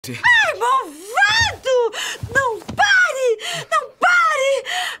Ai, malvado! Não pare! Não pare!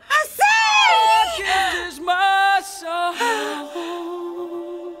 Assim! This is my song.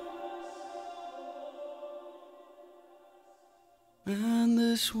 And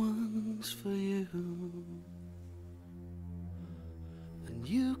this one's for you. And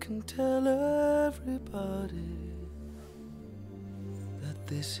you can tell everybody that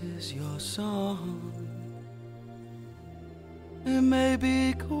this is your song. It may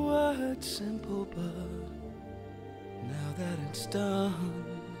be quite simple, but now that it's done,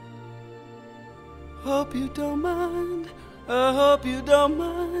 hope you don't mind, I hope you don't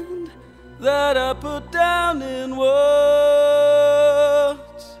mind that I put down in words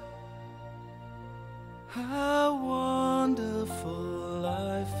how wonderful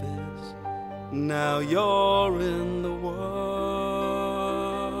life is. Now you're in the world.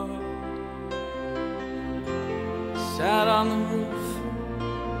 Sat on the roof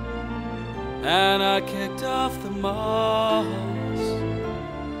and I kicked off the moss.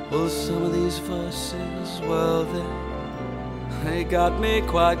 Well, some of these verses, well, they got me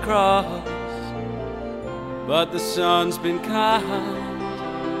quite cross. But the sun's been kind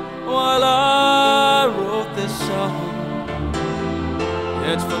while I wrote this song.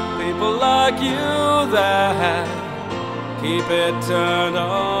 It's for people like you that keep it turned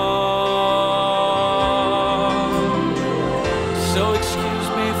on. So excuse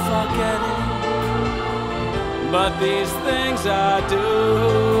me for getting, but these things I do,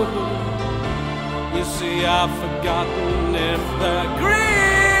 you see, I've forgotten if they're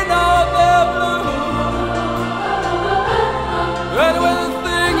green or they're blue. Anyway, the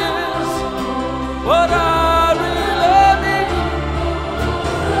thing is, what I